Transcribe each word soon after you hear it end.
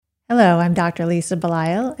Hello, I'm Dr. Lisa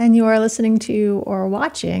Belisle, and you are listening to or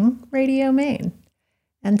watching Radio Maine.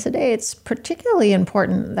 And today it's particularly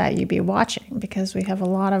important that you be watching because we have a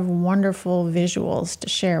lot of wonderful visuals to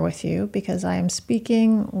share with you because I am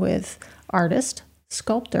speaking with artist,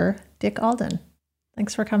 sculptor Dick Alden.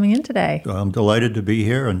 Thanks for coming in today. I'm delighted to be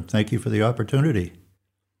here, and thank you for the opportunity.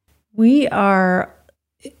 We are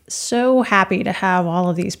so happy to have all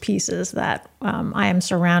of these pieces that I am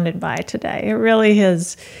surrounded by today. It really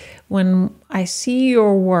is, when I see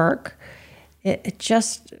your work, it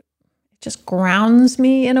just grounds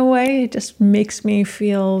me in a way. It just makes me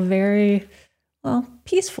feel very,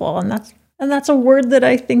 peaceful. And that's a word that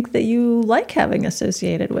I think that you like having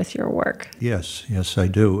associated with your work. Yes, I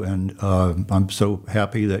do. And I'm so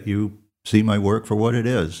happy that you see my work for what it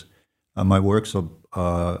is. My work's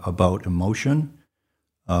about emotion,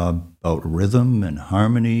 about rhythm and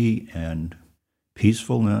harmony and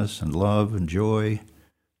peacefulness and love and joy.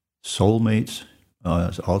 Soulmates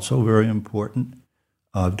is also very important.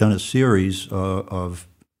 I've done a series of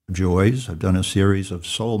joys. I've done a series of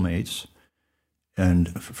soulmates.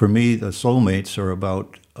 And for me, the soulmates are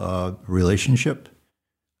about relationship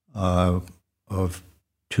of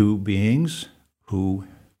two beings who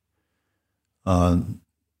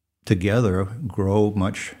together grow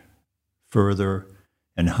much further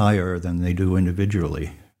and higher than they do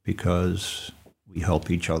individually because we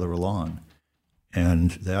help each other along.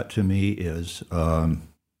 And that, to me, is one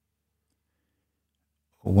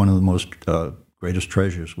of the most greatest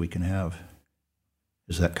treasures we can have,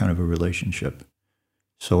 is that kind of a relationship.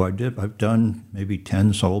 So I've done maybe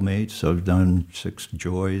 10 soulmates. I've done 6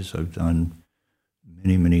 joys. I've done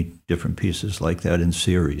many different pieces like that in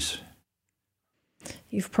series.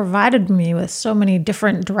 You've provided me with so many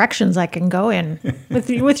different directions I can go in with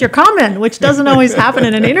your comment, which doesn't always happen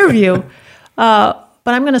in an interview.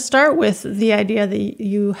 But I'm going to start with the idea that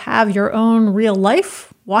you have your own real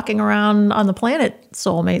life walking around on the planet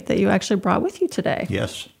soulmate that you actually brought with you today.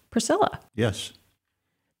 Yes. Priscilla. Yes.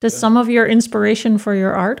 Does some of your inspiration for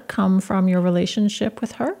your art come from your relationship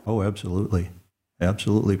with her? Oh, absolutely.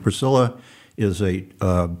 Absolutely. Priscilla is a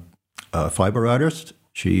fiber artist.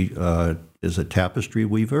 She is a tapestry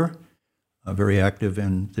weaver, very active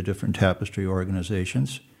in the different tapestry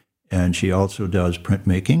organizations. And she also does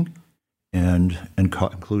printmaking, and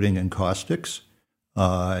including encaustics.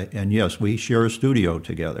 And yes, we share a studio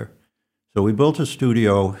together. So we built a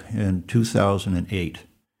studio in 2008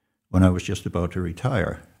 when I was just about to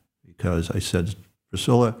retire, because I said,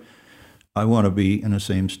 Priscilla, I want to be in the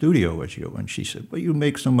same studio as you. And she said, well, you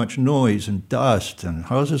make so much noise and dust, and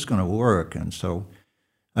how's this going to work? And so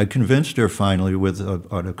I convinced her finally with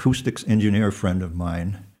an acoustics engineer friend of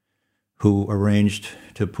mine who arranged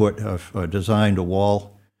to designed a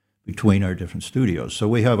wall between our different studios. So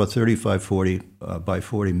we have a 3540 by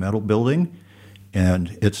 40 metal building,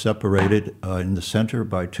 and it's separated in the center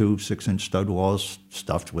by 2 6-inch stud walls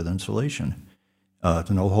stuffed with insulation.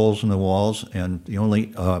 No holes in the walls, and the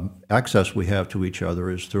only access we have to each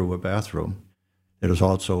other is through a bathroom. It is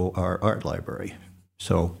also our art library.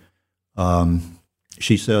 So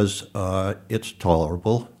she says it's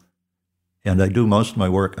tolerable, and I do most of my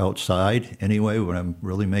work outside anyway when I'm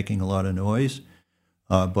really making a lot of noise.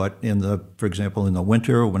 But for example, in the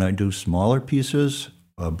winter, when I do smaller pieces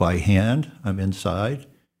by hand, I'm inside.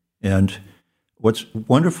 And what's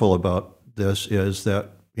wonderful about this is that,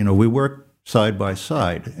 we work side by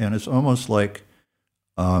side, and it's almost like,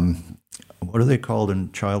 what are they called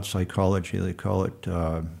in child psychology? They call it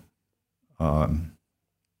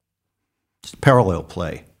parallel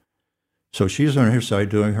play. So she's on her side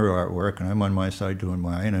doing her artwork, and I'm on my side doing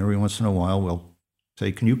mine. And every once in a while, we'll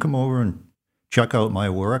say, can you come over and check out my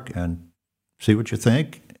work and see what you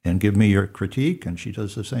think and give me your critique? And she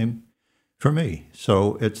does the same for me.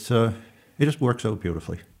 So it just works out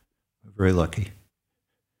beautifully. We're very lucky.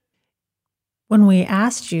 When we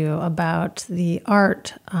asked you about the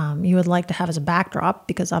art you would like to have as a backdrop,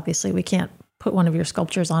 because obviously we can't put one of your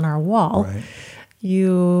sculptures on our wall, right,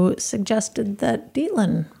 you suggested that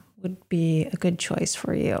Dietland would be a good choice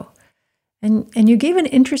for you. And you gave an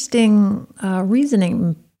interesting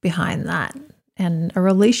reasoning behind that, and a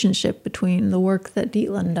relationship between the work that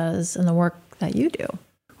Dietland does and the work that you do.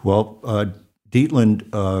 Well, Dietland,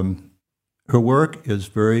 her work is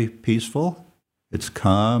very peaceful. It's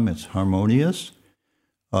calm, it's harmonious,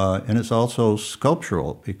 and it's also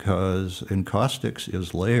sculptural, because encaustics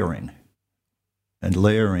is layering and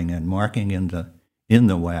marking in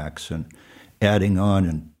the wax and adding on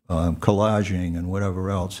and collaging and whatever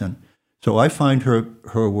else. And so I find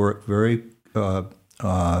her work very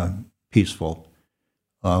peaceful,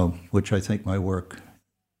 which I think my work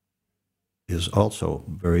is also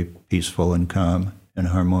very peaceful and calm and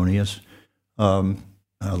harmonious. I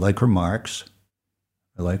like her marks.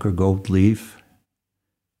 I like her gold leaf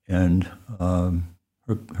and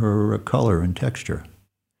her color and texture.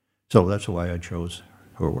 So that's why I chose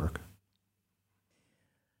her work.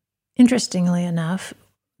 Interestingly enough,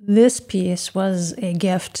 this piece was a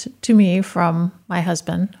gift to me from my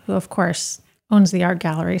husband, who, of course, owns the art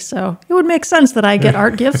gallery. So it would make sense that I get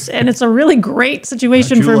art gifts, and it's a really great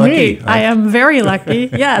situation for me. I am very lucky,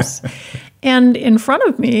 yes. And in front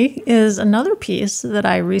of me is another piece that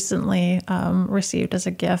I recently received as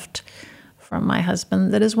a gift from my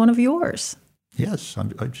husband that is one of yours. Yes,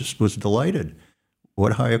 I just was delighted.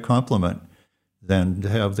 What higher compliment than to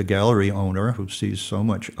have the gallery owner who sees so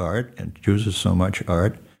much art and chooses so much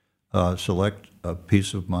art select a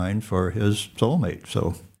piece of mine for his soulmate.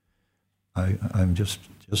 So I'm just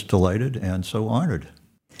delighted and so honored.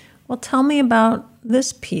 Well, tell me about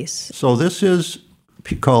this piece. So this is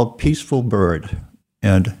called Peaceful Bird.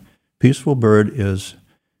 And Peaceful Bird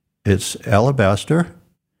it's alabaster,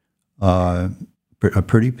 a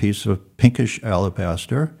pretty piece of pinkish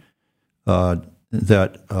alabaster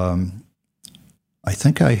that I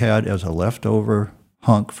think I had as a leftover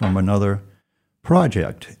hunk from another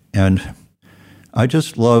project. And I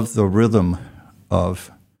just love the rhythm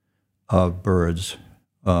of birds,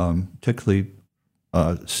 particularly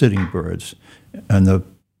sitting birds, and the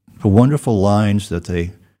wonderful lines that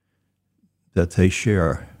they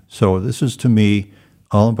share. So this is to me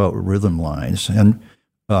all about rhythm lines. And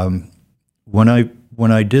when I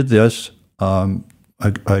did this,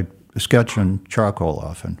 I sketch in charcoal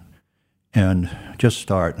often, and just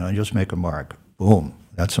start, and I just make a mark. Boom,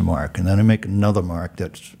 that's a mark, and then I make another mark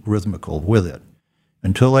that's rhythmical with it,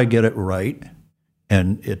 until I get it right,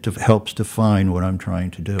 and it helps define what I'm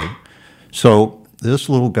trying to do. So this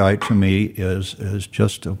little guy to me is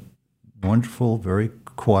just a wonderful, very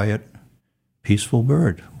quiet, peaceful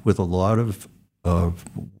bird with a lot of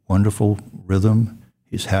wonderful rhythm.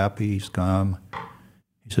 He's happy, he's calm,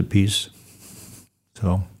 he's at peace.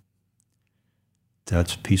 So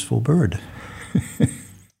that's Peaceful Bird.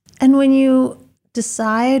 And when you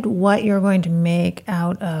decide what you're going to make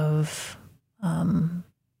out of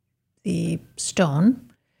the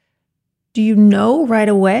stone, do you know right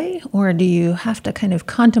away, or do you have to kind of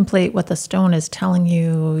contemplate what the stone is telling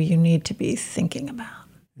you need to be thinking about?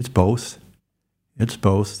 It's both. It's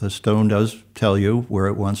both. The stone does tell you where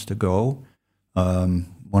it wants to go. One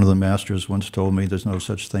of the masters once told me there's no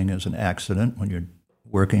such thing as an accident when you're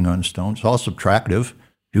working on stone. It's all subtractive.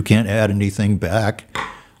 You can't add anything back.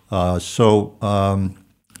 Yes,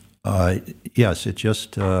 it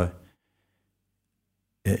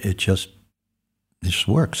just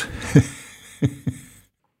works.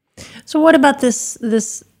 So what about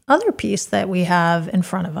this other piece that we have in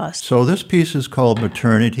front of us? So this piece is called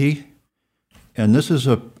Maternity, and this is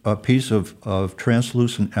a piece of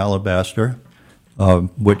translucent alabaster,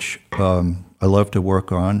 which I love to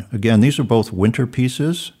work on. Again, these are both winter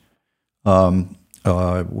pieces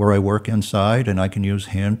where I work inside, and I can use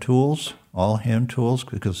hand tools, all hand tools,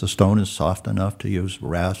 because the stone is soft enough to use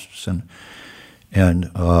rasps and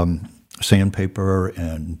sandpaper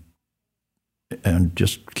and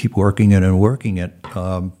just keep working it and working it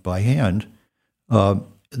by hand.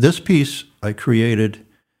 This piece I created,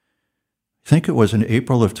 I think it was in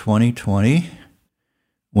April of 2020,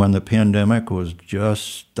 when the pandemic was just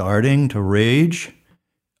starting to rage,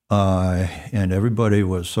 and everybody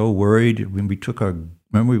was so worried. When we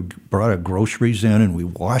we brought our groceries in and we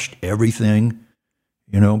washed everything,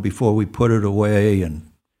 before we put it away, and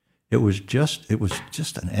it was just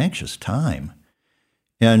an anxious time.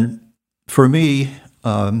 And for me,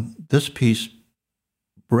 this piece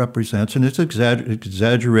represents, and it's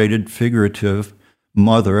exaggerated, figurative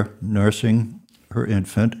mother nursing her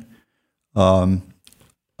infant. To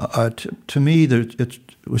me, it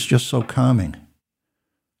was just so calming,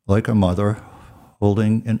 like a mother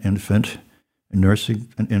holding an infant,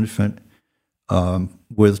 nursing an infant,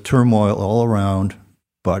 with turmoil all around,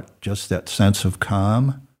 but just that sense of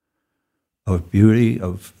calm, of beauty,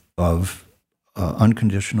 of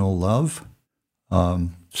unconditional love.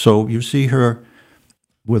 So you see her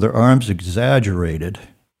with her arms exaggerated.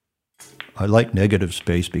 I like negative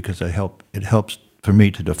space because it helps for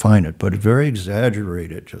me to define it, but very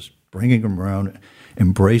exaggerated, just bringing them around,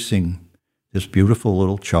 embracing this beautiful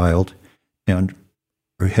little child, and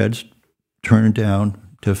her head's turned down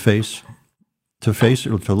to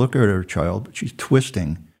look at her child, but she's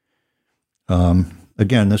twisting.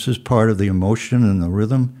 Again, this is part of the emotion and the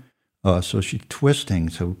rhythm, so she's twisting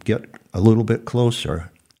to get a little bit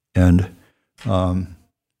closer, and I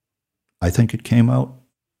think it came out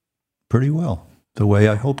pretty well, the way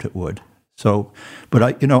I hoped it would. So, but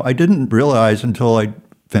I didn't realize until I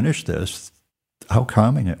finished this how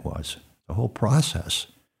calming it was, the whole process.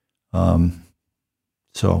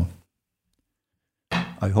 So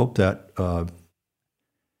I hope that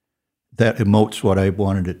that emotes what I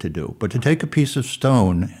wanted it to do. But to take a piece of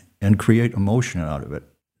stone and create emotion out of it,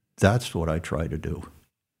 that's what I try to do.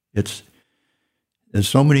 There's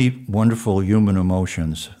so many wonderful human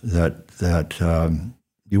emotions that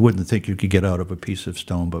you wouldn't think you could get out of a piece of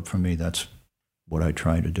stone, but for me, that's what I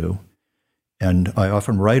try to do. And I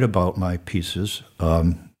often write about my pieces,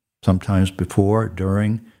 sometimes before,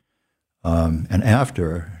 during, and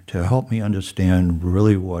after, to help me understand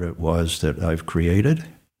really what it was that I've created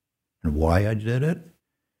and why I did it.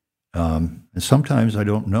 And sometimes I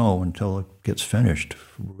don't know until it gets finished,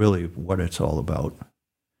 really what it's all about.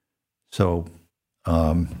 So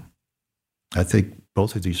I think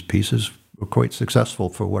both of these pieces were quite successful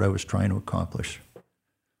for what I was trying to accomplish.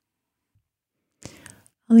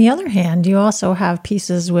 On the other hand, you also have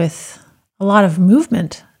pieces with a lot of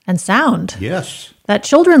movement and sound. Yes. That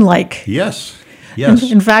children like. Yes.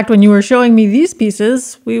 Yes. In fact, when you were showing me these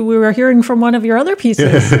pieces, we were hearing from one of your other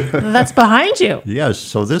pieces that's behind you. Yes.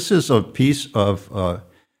 So this is a piece of,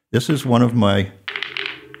 this is one of my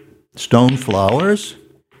stone flowers.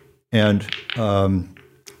 And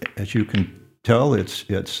as you can tell,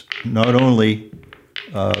 it's not only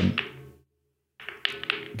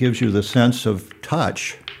gives you the sense of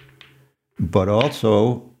touch, but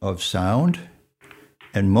also of sound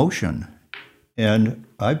and motion. And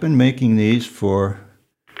I've been making these for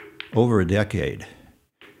over a decade.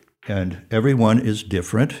 And everyone is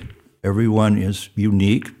different. Everyone is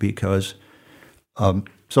unique because,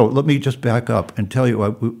 so let me just back up and tell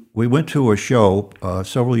you, we went to a show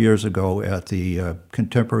several years ago at the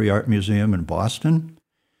Contemporary Art Museum in Boston,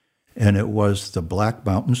 and it was the Black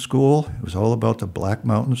Mountain School. It was all about the Black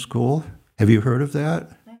Mountain School. Have you heard of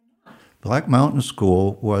that? Black Mountain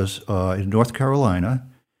School was in North Carolina,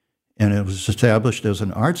 and it was established as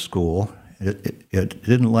an art school. It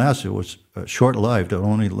didn't last. It was short-lived. It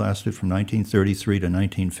only lasted from 1933 to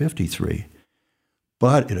 1953.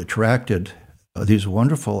 But it attracted these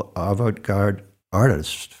wonderful avant-garde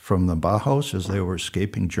artists from the Bauhaus as they were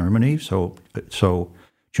escaping Germany. So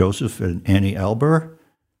Joseph and Annie Elber,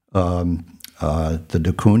 the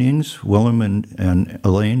de Koonings, Willem and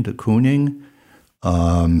Elaine de Kooning,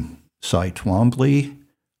 Cy Twombly,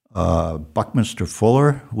 Buckminster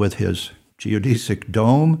Fuller with his geodesic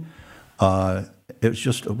dome.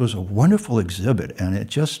 It was a wonderful exhibit, and it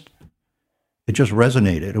just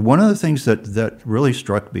resonated. And one of the things that really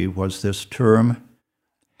struck me was this term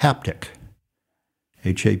haptic,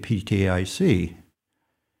 Haptic,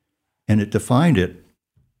 and it defined it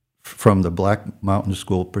from the Black Mountain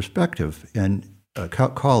School perspective and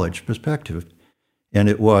college perspective, and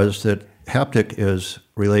it was that haptic is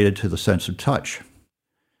related to the sense of touch.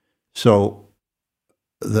 So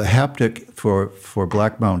the haptic for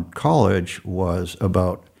Black Mountain College was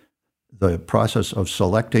about the process of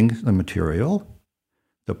selecting the material,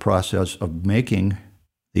 the process of making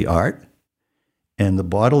the art, and the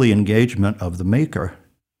bodily engagement of the maker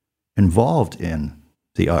involved in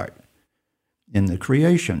the art, in the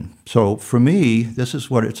creation. So for me, this is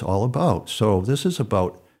what it's all about. So this is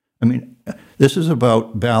about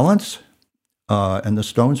balance, and the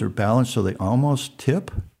stones are balanced so they almost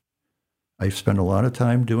tip. I spend a lot of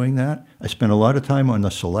time doing that. I spend a lot of time on the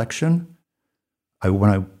selection. When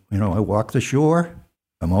I walk the shore,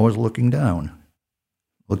 I'm always looking down,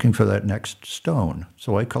 looking for that next stone.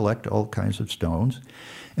 So I collect all kinds of stones,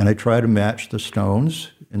 and I try to match the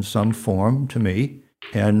stones in some form to me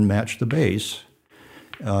and match the base.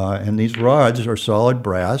 And these rods are solid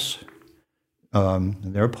brass.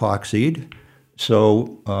 They're epoxied.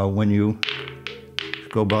 So when you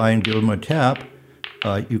go by and give them a tap,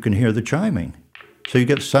 you can hear the chiming. So you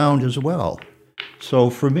get sound as well. So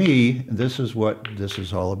for me, this is what this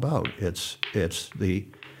is all about. It's the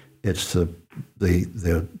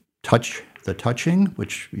touching,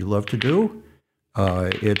 which you love to do.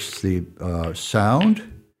 It's the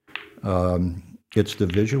sound. It's the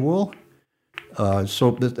visual.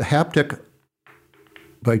 So the haptic,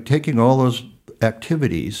 by taking all those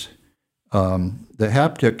activities, the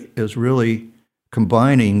haptic is really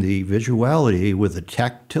combining the visuality with the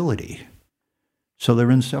tactility. So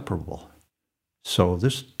they're inseparable. So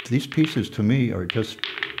these pieces to me they're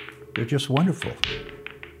just wonderful.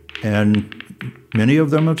 And many of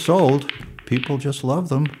them have sold. People just love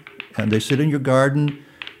them. And they sit in your garden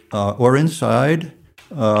or inside,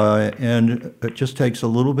 and it just takes a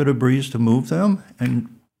little bit of breeze to move them. And,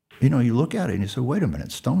 you look at it and you say, wait a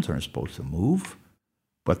minute, stones aren't supposed to move.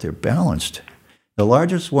 but they're balanced. The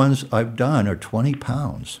largest ones I've done are 20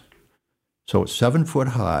 pounds. So it's 7 foot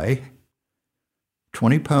high,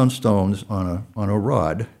 20-pound stones on a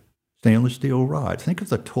rod, stainless steel rod. Think of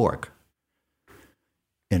the torque.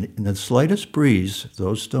 And in the slightest breeze,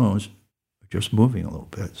 those stones are just moving a little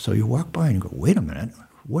bit. So you walk by and you go, wait a minute,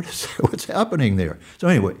 what's happening there? So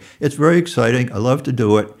anyway, it's very exciting. I love to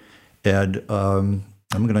do it. And I'm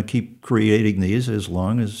going to keep creating these as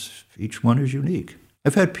long as each one is unique.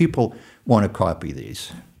 I've had people want to copy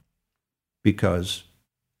these because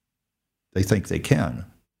they think they can.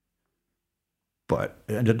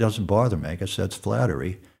 And it doesn't bother me. I guess that's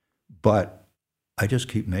flattery. But I just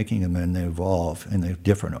keep making them, and they evolve, and they're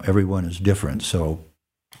different. Everyone is different, so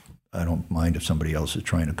I don't mind if somebody else is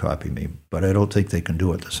trying to copy me. But I don't think they can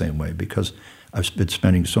do it the same way because I've been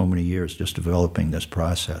spending so many years just developing this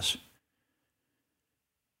process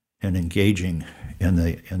and engaging in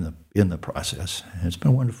the process. And it's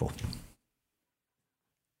been wonderful.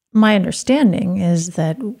 My understanding is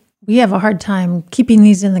that we have a hard time keeping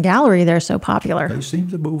these in the gallery. They're so popular. They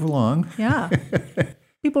seem to move along. Yeah.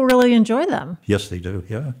 People really enjoy them. Yes, they do,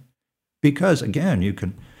 yeah. Because, again, you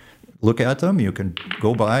can look at them, you can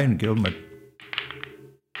go by and give them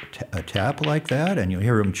a tap like that, and you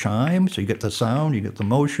hear them chime, so you get the sound, you get the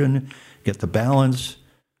motion, you get the balance,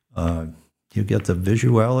 you get the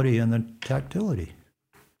visuality and the tactility.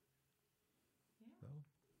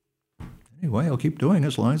 Anyway, I'll keep doing it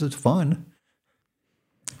as long as it's fun.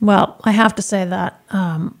 Well, I have to say that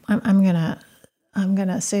I'm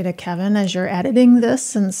gonna say to Kevin, as you're editing this,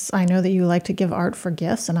 since I know that you like to give art for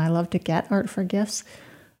gifts, and I love to get art for gifts,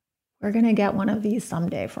 we're gonna get one of these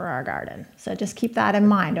someday for our garden. So just keep that in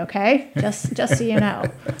mind, okay? Just so you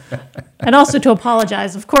know. And also to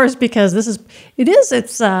apologize, of course, because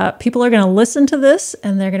it's people are gonna listen to this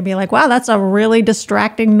and they're gonna be like, wow, that's a really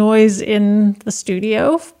distracting noise in the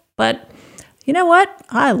studio. But you know what?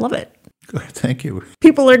 I love it. Good, thank you.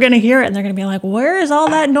 People are going to hear it and they're going to be like, where is all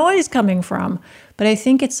that noise coming from? But I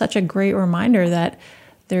think it's such a great reminder that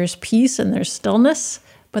there's peace and there's stillness,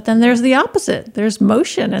 but then there's the opposite. There's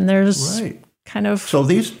motion and there's kind of... So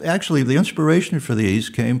the inspiration for these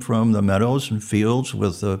came from the meadows and fields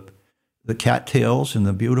with the cattails and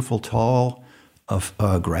the beautiful tall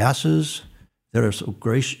grasses that are so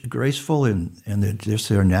graceful and just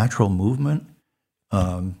their natural movement.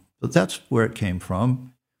 But that's where it came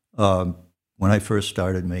from. When I first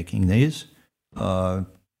started making these, I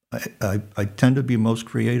tend to be most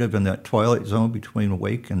creative in that twilight zone between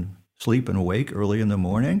sleep and awake early in the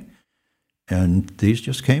morning, and these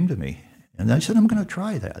just came to me. And I said, I'm going to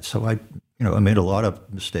try that. So I made a lot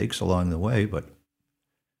of mistakes along the way, but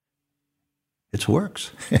it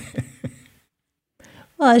works.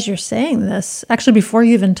 Well, as you're saying this, actually, before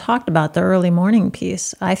you even talked about the early morning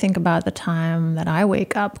piece, I think about the time that I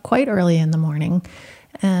wake up quite early in the morning,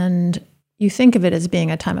 and you think of it as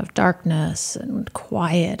being a time of darkness and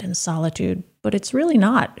quiet and solitude, but it's really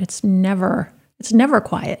not. It's never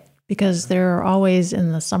quiet, because there are always,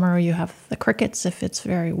 in the summer, you have the crickets if it's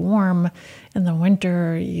very warm. In the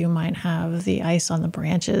winter, you might have the ice on the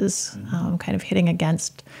branches kind of hitting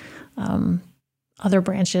against other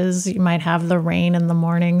branches. You might have the rain in the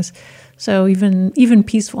mornings. So even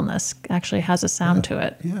peacefulness actually has a sound to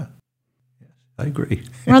it. Yeah. I agree.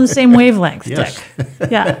 We're on the same wavelength, yes. Dick.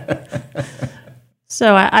 Yeah.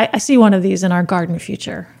 So I see one of these in our garden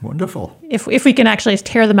future. Wonderful. If we can actually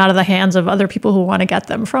tear them out of the hands of other people who want to get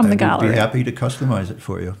them from the gallery. I'd be happy to customize it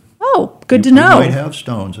for you. Oh, good to know. You might have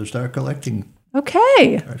stones, or start collecting.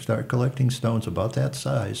 Okay. Or start collecting stones about that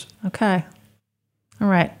size. Okay. All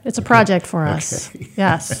right. It's a project for us. Okay.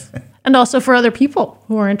 Yes. And also for other people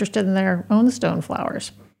who are interested in their own stone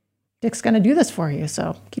flowers. Dick's going to do this for you,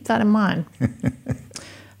 so keep that in mind.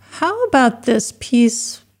 How about this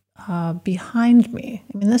piece behind me?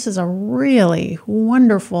 I mean, this is a really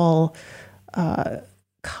wonderful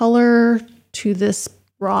color to this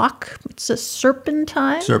rock. It's a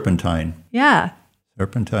serpentine. Serpentine. Yeah.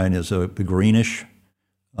 Serpentine is a greenish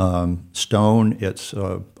stone. It's,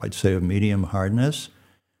 I'd say, of medium hardness,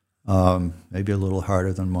 maybe a little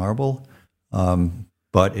harder than marble,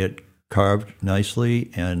 but it carved nicely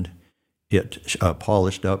and it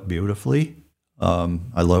polished up beautifully.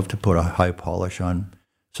 I love to put a high polish on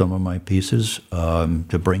some of my pieces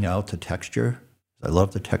to bring out the texture. I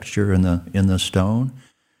love the texture in the stone.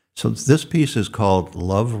 So this piece is called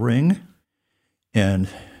Love Ring, and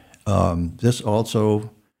this also,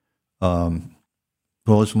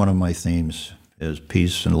 it's one of my themes, is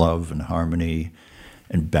peace and love and harmony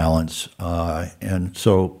and balance. And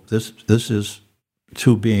so this is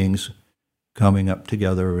two beings coming up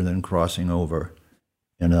together and then crossing over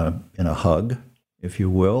in a hug, if you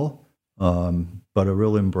will, but a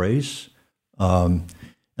real embrace. And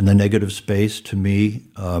the negative space, to me,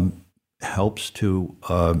 helps to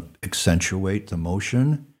accentuate the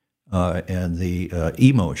motion and the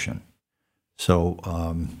emotion. So,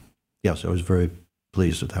 yes, I was very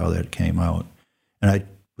pleased with how that came out. And I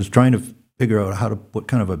was trying to figure out what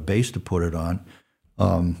kind of a base to put it on.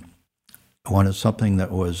 I wanted something that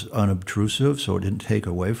was unobtrusive, so it didn't take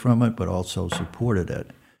away from it, but also supported it.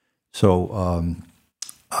 So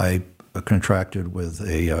I contracted with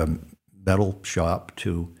a metal shop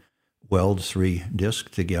to weld 3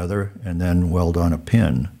 discs together and then weld on a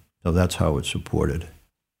pin. So that's how it's supported.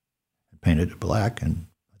 I painted it black, and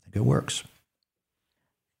I think it works.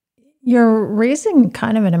 You're raising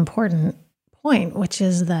kind of an important point, which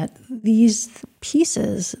is that these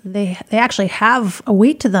pieces, they actually have a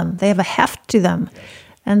weight to them. They have a heft to them.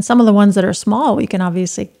 And some of the ones that are small, we can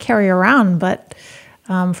obviously carry around. But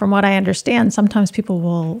from what I understand, sometimes people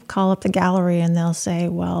will call up the gallery and they'll say,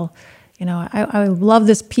 well, you know, I love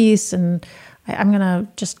this piece and I'm going to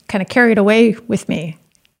just kind of carry it away with me.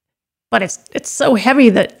 But it's so heavy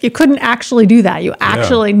that you couldn't actually do that. You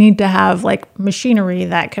actually need to have like machinery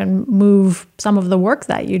that can move some of the work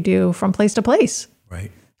that you do from place to place.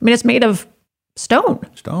 Right. I mean, it's made of stone.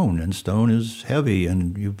 And stone is heavy.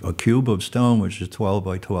 And a cube of stone, which is 12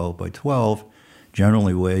 by 12 by 12,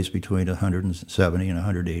 generally weighs between 170 and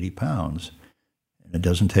 180 pounds. And it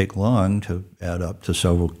doesn't take long to add up to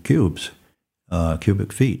several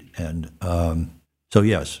cubic feet. And so,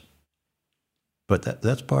 yes. But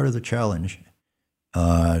that's part of the challenge,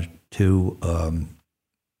 to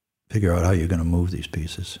figure out how you're going to move these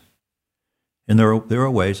pieces. And there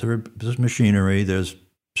are ways. There's machinery. There's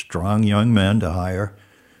strong young men to hire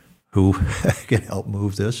who can help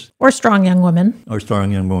move this. Or strong young women. Or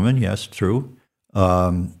strong young women, yes, true.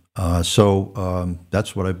 So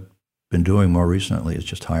that's what I've been doing more recently, is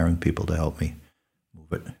just hiring people to help me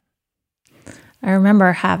move it. I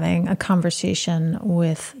remember having a conversation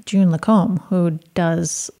with June Lacombe, who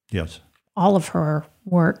does all of her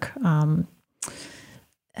work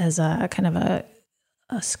as a kind of a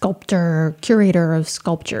sculptor, curator of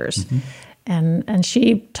sculptures. Mm-hmm. And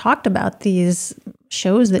she talked about these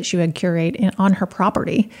shows that she would curate on her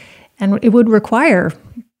property. And it would require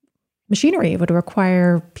machinery. It would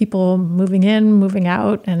require people moving in, moving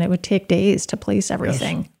out, and it would take days to place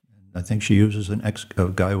everything. Yes. I think she uses a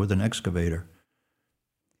guy with an excavator.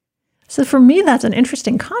 So for me, that's an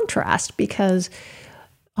interesting contrast, because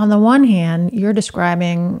on the one hand, you're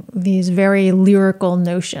describing these very lyrical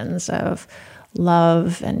notions of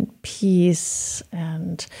love and peace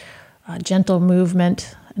and gentle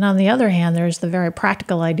movement. And on the other hand, there's the very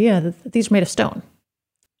practical idea that these are made of stone.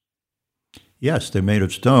 Yes, they're made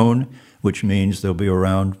of stone, which means they'll be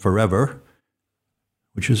around forever,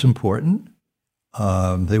 which is important.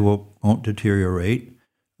 They won't deteriorate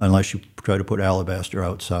unless you try to put alabaster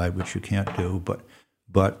outside, which you can't do.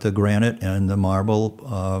 But the granite and the marble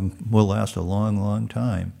will last a long, long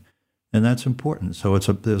time, and that's important. So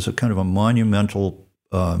there's a kind of a monumental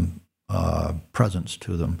presence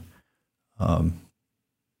to them,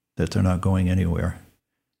 that they're not going anywhere.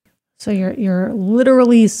 So you're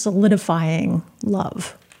literally solidifying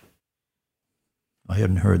love. I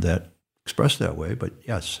hadn't heard that expressed that way, but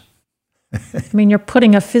yes. I mean, you're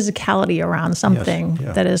putting a physicality around something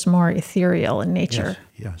that is more ethereal in nature.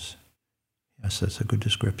 Yes, that's a good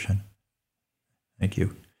description. Thank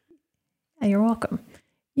you. You're welcome.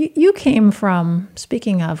 You came from,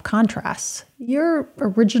 speaking of contrasts, your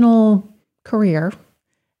original career,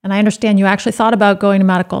 and I understand you actually thought about going to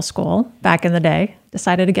medical school back in the day,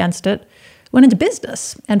 decided against it, went into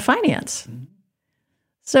business and finance. Mm-hmm.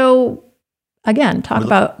 So again,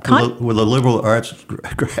 with a liberal arts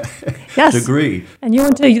degree. And you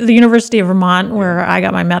went to the University of Vermont, where I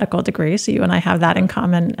got my medical degree, so you and I have that in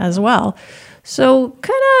common as well. So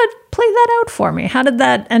kind of play that out for me. How did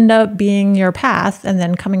that end up being your path and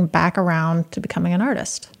then coming back around to becoming an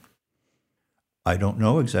artist? I don't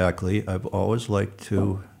know exactly. I've always liked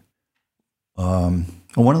to...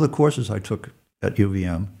 one of the courses I took at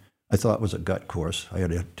UVM, I thought was a gut course. I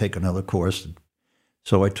had to take another course.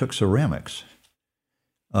 So I took ceramics,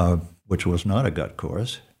 which was not a gut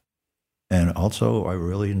course. And also, I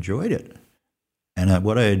really enjoyed it. And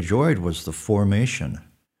what I enjoyed was the formation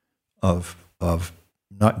of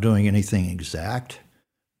not doing anything exact,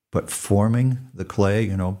 but forming the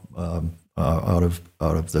clay, out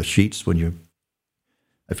of the sheets when you,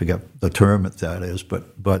 I forget the term that is,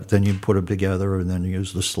 but then you put them together and then you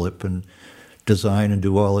use the slip and design and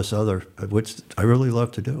do all this other, which I really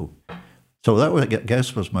love to do. So that, I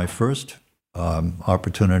guess, was my first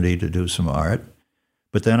opportunity to do some art.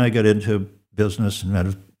 But then I got into business and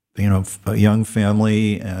had a young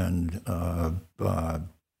family, and the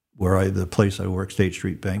place I work, State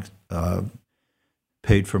Street Bank,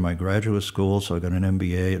 paid for my graduate school, so I got an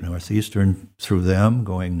MBA at Northeastern through them,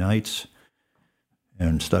 going nights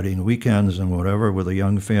and studying weekends and whatever with a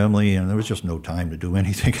young family, and there was just no time to do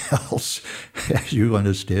anything else, as you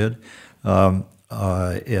understand.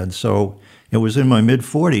 And so it was in my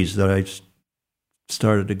mid-40s that I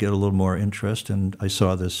started to get a little more interest, and I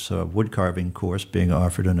saw this wood carving course being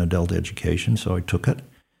offered in adult education, so I took it,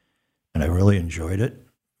 and I really enjoyed it.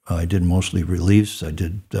 I did mostly reliefs. I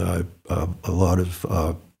did a lot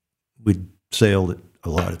of, we sailed a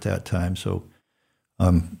lot at that time, so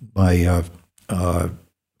my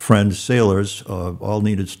friends, sailors, all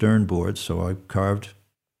needed stern boards, so I carved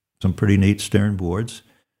some pretty neat stern boards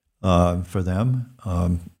for them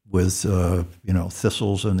with,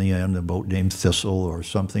 thistles in the end, a boat named Thistle or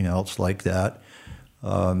something else like that.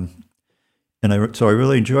 So I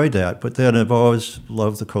really enjoyed that. But then I've always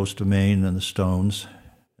loved the coast of Maine and the stones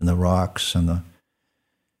and the rocks and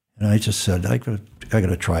I just said, I got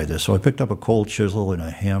to try this. So I picked up a cold chisel and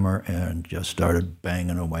a hammer and just started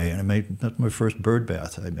banging away. And that's my first bird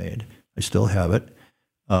bath I made. I still have it.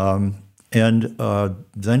 Then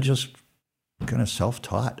just kind of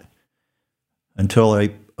self-taught until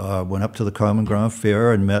I went up to the Common Ground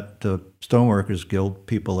Fair and met the Stoneworkers Guild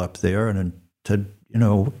people up there and said,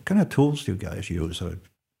 what kind of tools do you guys use, or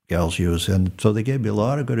gals use? And so they gave me a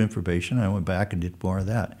lot of good information. I went back and did more of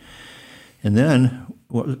that. And then,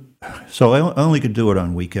 so I only could do it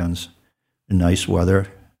on weekends in nice weather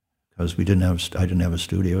because I didn't have a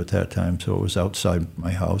studio at that time, so it was outside my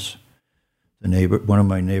house. One of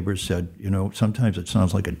my neighbors said, sometimes it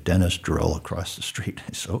sounds like a dentist drill across the street.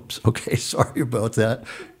 I said, oops, okay, sorry about that.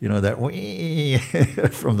 That wee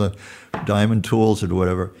from the diamond tools and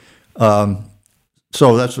whatever.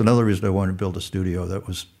 So that's another reason I wanted to build a studio that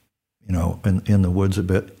was, in the woods a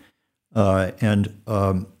bit.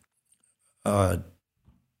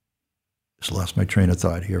 Just lost my train of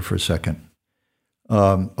thought here for a second.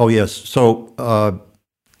 Oh, yes. So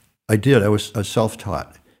I was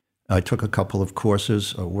self-taught. I took a couple of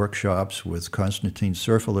courses, workshops with Constantine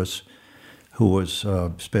Serfilis, who was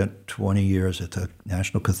spent 20 years at the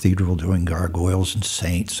National Cathedral doing gargoyles and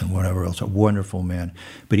saints and whatever else. A wonderful man.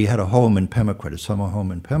 But he had a home in Pemaquid, a summer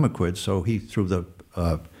home in Pemaquid, so he, through the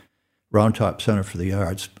Round Top Center for the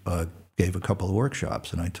Arts, gave a couple of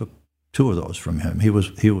workshops, and I took 2 of those from him. He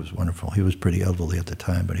was wonderful. He was pretty elderly at the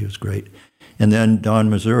time, but he was great. And then Don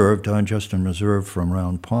Justin Meserve from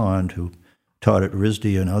Round Pond, who taught at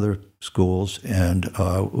RISD and other schools, and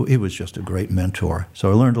he was just a great mentor.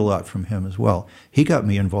 So I learned a lot from him as well. He got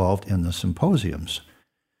me involved in the symposiums.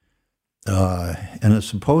 And the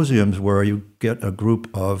symposiums where you get a group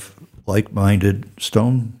of like-minded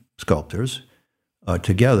stone sculptors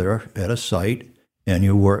together at a site, and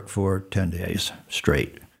you work for 10 days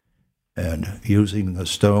straight. And using the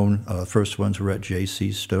stone, first ones were at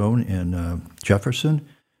J.C. Stone in Jefferson.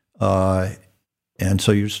 And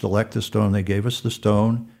so you select the stone. They gave us the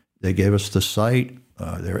stone. They gave us the site.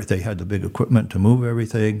 They had the big equipment to move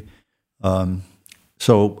everything. So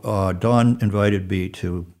Don invited me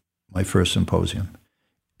to my first symposium,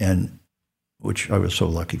 and which I was so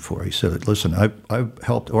lucky for. He said, listen, I've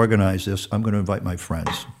helped organize this. I'm going to invite my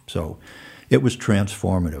friends. So it was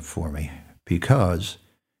transformative for me because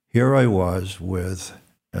here I was with,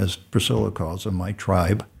 as Priscilla calls them, my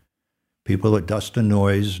tribe, people at Dust and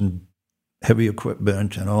Noise and heavy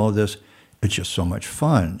equipment and all of this. It's just so much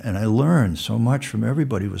fun. And I learned so much from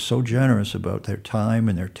everybody who was so generous about their time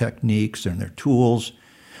and their techniques and their tools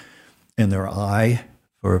and their eye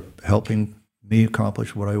for helping me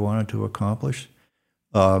accomplish what I wanted to accomplish.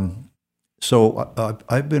 So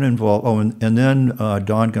I've been involved. Oh, and then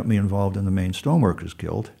Don got me involved in the Maine Stoneworkers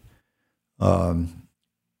Guild,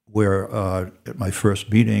 where at my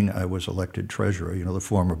first meeting, I was elected treasurer, the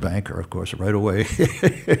former banker, of course, right away.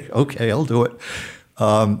 Okay, I'll do it.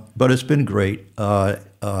 But it's been great. The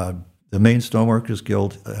Maine Stoneworkers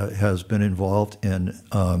Guild has been involved in,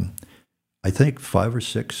 I think, 5 or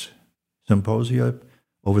 6 symposia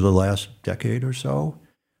over the last decade or so.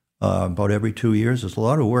 About every 2 years. There's a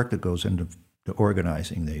lot of work that goes into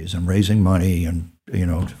organizing these and raising money and,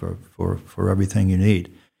 for everything you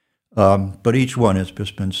need. But each one has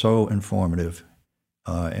just been so informative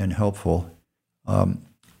and helpful.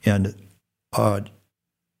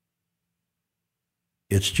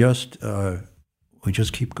 It's just, we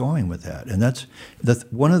just keep going with that. And that's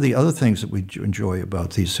one of the other things that we enjoy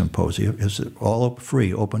about these symposia is that all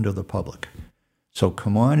free, open to the public. So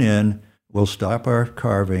come on in, we'll stop our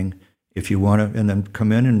carving if you want to, and then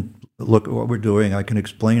come in and look at what we're doing. I can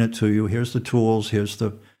explain it to you. Here's the tools. Here's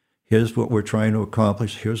what we're trying to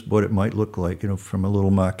accomplish. Here's what it might look like, from a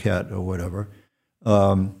little maquette or whatever.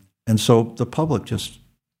 And so the public just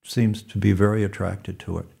seems to be very attracted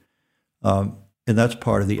to it. And that's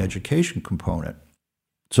part of the education component.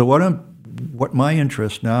 So what my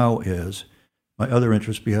interest now is, my other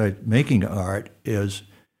interest behind making art is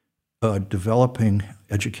developing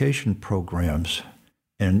education programs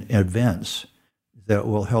and events that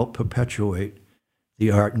will help perpetuate the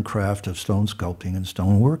art and craft of stone sculpting and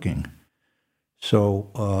stone working. So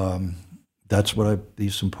that's what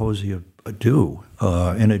these symposia do,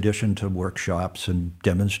 in addition to workshops and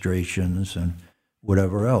demonstrations and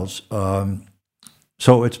whatever else.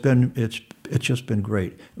 So it's just been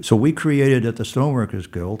great. So we created at the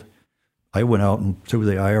Stoneworkers Guild, I went out and through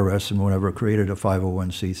the IRS and whatever created a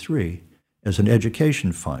 501c3 as an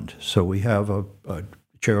education fund. So we have a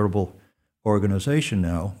charitable organization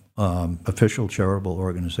now, official charitable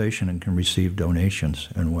organization, and can receive donations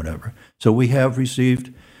and whatever. So we have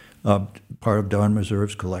received part of Don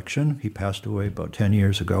Meserve's collection. He passed away about 10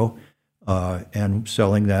 years ago, and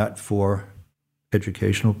selling that for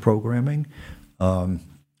educational programming. I'm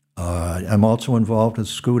also involved with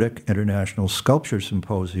Schoodic International Sculpture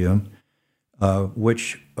Symposium,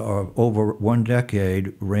 which over 1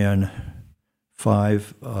 decade ran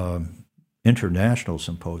 5 international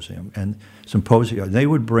symposium. And symposia, they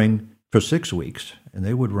would bring for 6 weeks, and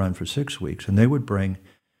they would run for 6 weeks, and they would bring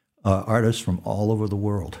artists from all over the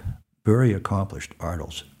world, very accomplished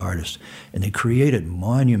artists. And they created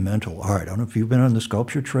monumental art. I don't know if you've been on the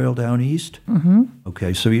sculpture trail down east. Mm-hmm.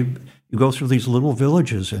 Okay, so you go through these little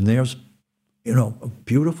villages, and there's, a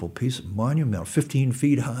beautiful piece of monumental, 15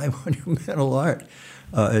 feet high monumental art.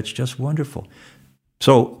 It's just wonderful.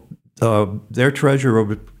 So their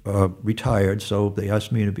treasurer retired, so they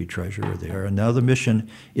asked me to be treasurer there. And now the mission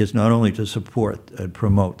is not only to support and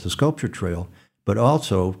promote the sculpture trail, but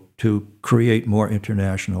also to create more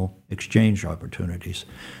international exchange opportunities.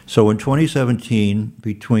 So in 2017,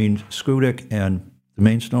 between Schoodic and the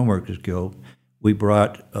Maine Stoneworkers Guild, we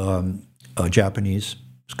brought a Japanese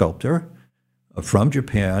sculptor from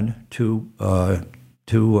Japan to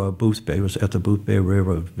Boothbay. It was at the Boothbay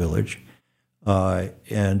Railroad Village.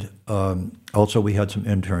 And also we had some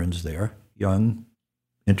interns there, young,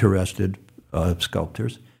 interested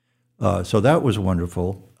sculptors. So that was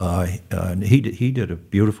wonderful. And he did a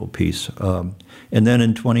beautiful piece. And then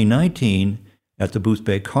in 2019, at the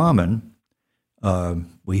Boothbay Common,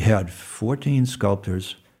 we had 14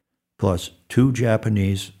 sculptors plus 2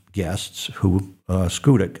 Japanese guests who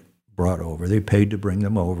Schoodic brought over. They paid to bring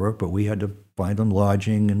them over, but we had to find them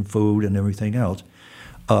lodging and food and everything else.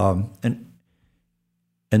 And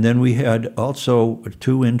then we had also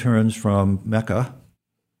 2 interns from Mecca,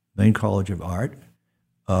 Maine College of Art,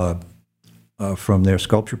 from their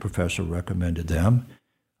sculpture professor recommended them,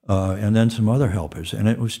 and then some other helpers. And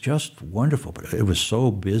it was just wonderful. But it was so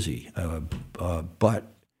busy. But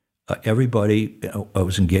everybody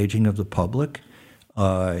was engaging of the public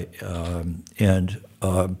and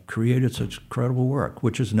created such incredible work,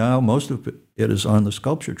 which is now, most of it is on the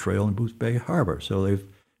sculpture trail in Boothbay Harbor. So they've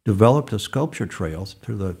developed a sculpture trail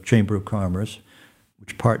through the Chamber of Commerce,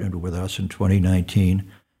 which partnered with us in 2019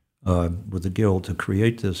 with the Guild to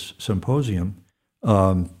create this symposium.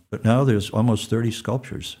 But now there's almost 30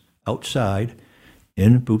 sculptures outside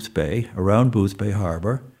in Boothbay, around Boothbay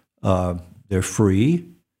Harbor. They're free.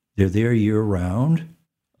 They're there year-round.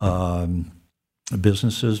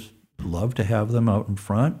 Businesses love to have them out in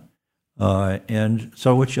front. And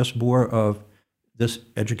so it's just more of this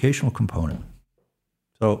educational component.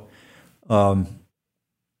 So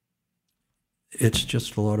it's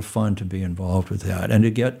just a lot of fun to be involved with that. And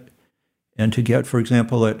to get, for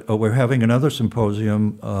example, we're having another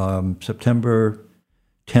symposium September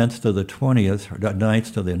 10th to the 20th, or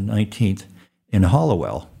 9th to the 19th in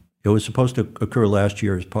Hallowell. It was supposed to occur last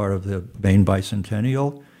year as part of the Maine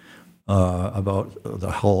Bicentennial, about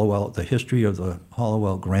the history of the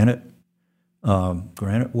Hallowell granite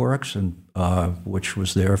works, and which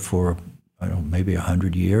was there for, I don't know, maybe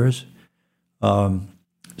 100 years.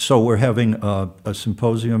 So we're having a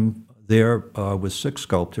symposium there with 6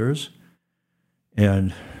 sculptors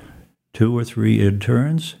and 2 or 3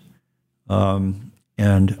 interns, and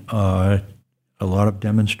a lot of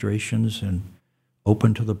demonstrations and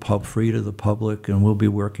open to the free to the public, and we'll be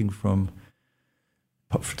working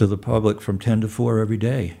to the public from 10 to 4 every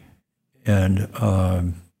day. And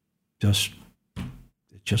it's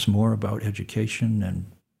just more about education and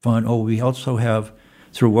fun. Oh, we also have,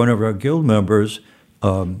 through one of our guild members,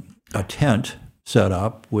 a tent set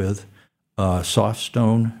up with soft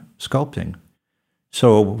stone sculpting.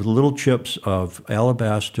 So with little chips of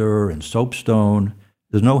alabaster and soapstone,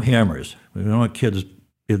 there's no hammers. We don't want kids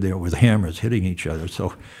in there with hammers hitting each other.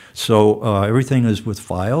 So everything is with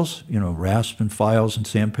files, rasp and files and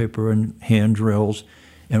sandpaper and hand drills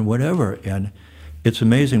and whatever. And it's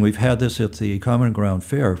amazing. We've had this at the Common Ground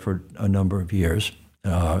Fair for a number of years.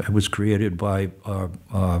 It was created by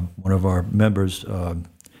one of our members,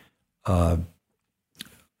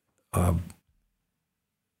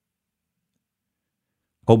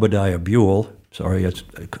 Obadiah Buell. Sorry,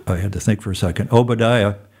 I had to think for a second.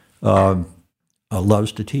 Obadiah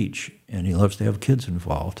loves to teach, and he loves to have kids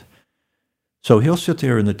involved. So he'll sit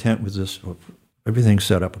there in the tent with this, everything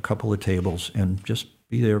set up, a couple of tables, and just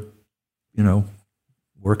be there,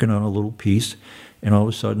 working on a little piece. And all of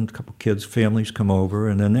a sudden, a couple kids, families come over,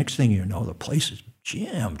 and the next thing you know, the place is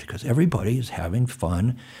jammed because everybody is having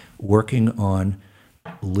fun working on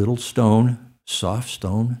little soft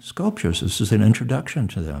stone sculptures. This is an introduction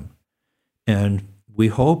to them. And we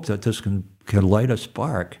hope that this can light a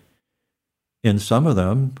spark in some of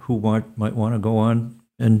them who might want to go on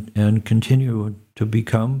and continue to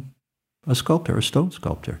become a sculptor, a stone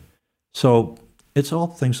sculptor. So it's all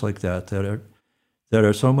things like that that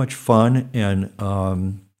are so much fun and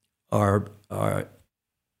are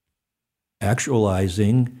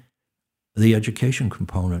actualizing the education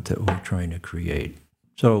component that we're trying to create.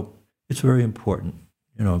 So it's very important,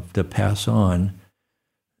 to pass on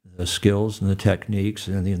the skills and the techniques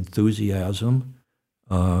and the enthusiasm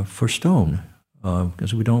for stone,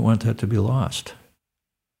 because we don't want that to be lost.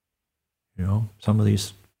 Some of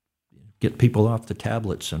these get people off the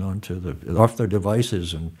tablets and off their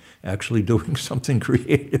devices and actually doing something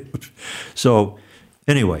creative. So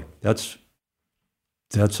anyway, that's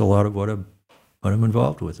a lot of what I'm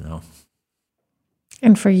involved with now.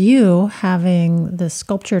 And for you, having the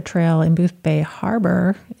sculpture trail in Boothbay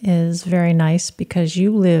Harbor is very nice because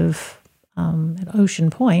you live at Ocean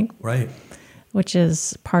Point, right, which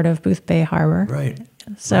is part of Boothbay Harbor. Right.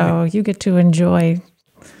 So you get to enjoy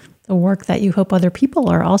the work that you hope other people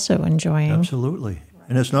are also enjoying. Absolutely.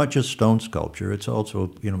 And it's not just stone sculpture; it's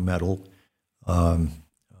also metal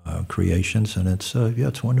creations, and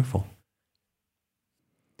it's wonderful.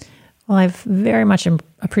 Well, I've very much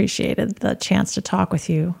appreciated the chance to talk with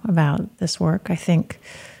you about this work. I think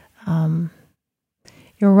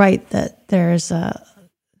you're right that there's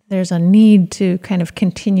a need to kind of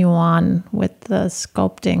continue on with the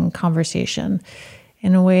sculpting conversation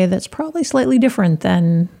in a way that's probably slightly different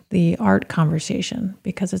than the art conversation,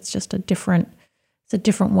 because it's just a different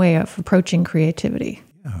way of approaching creativity.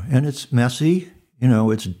 Yeah, and it's messy.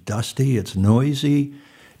 It's dusty. It's noisy.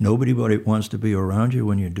 Nobody wants to be around you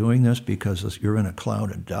when you're doing this because you're in a cloud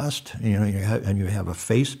of dust. And you have a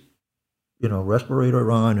face,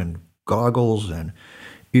 respirator on and goggles and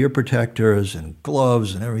ear protectors and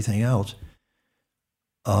gloves and everything else.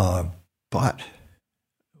 But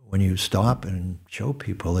when you stop and show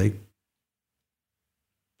people, they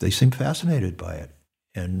seem fascinated by it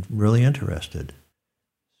and really interested.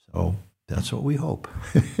 So that's what we hope.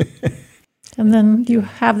 And then you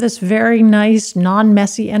have this very nice,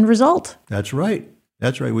 non-messy end result. That's right.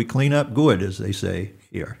 That's right. We clean up good, as they say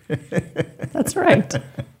here. That's right.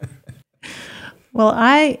 Well,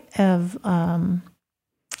 I've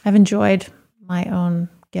enjoyed my own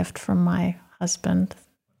gift from my husband.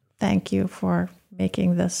 Thank you for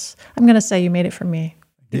making this. I'm going to say you made it for me.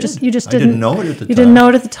 You just didn't. I didn't know it at the time. You didn't know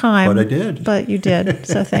it at the time, but I did. But you did.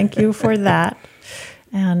 So thank you for that.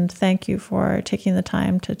 And thank you for taking the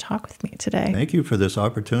time to talk with me today. Thank you for this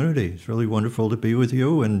opportunity. It's really wonderful to be with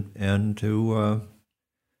you and to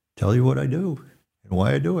tell you what I do and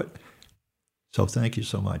why I do it. So thank you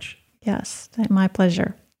so much. Yes, my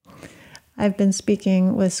pleasure. I've been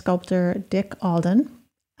speaking with sculptor Dick Alden.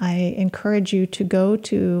 I encourage you to go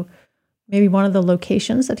to maybe one of the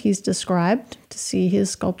locations that he's described to see his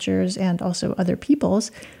sculptures and also other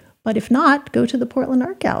people's. But if not, go to the Portland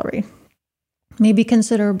Art Gallery. Maybe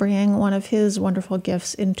consider bringing one of his wonderful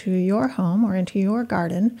gifts into your home or into your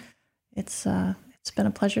garden. It's been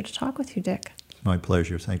a pleasure to talk with you, Dick. My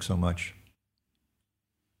pleasure. Thanks so much.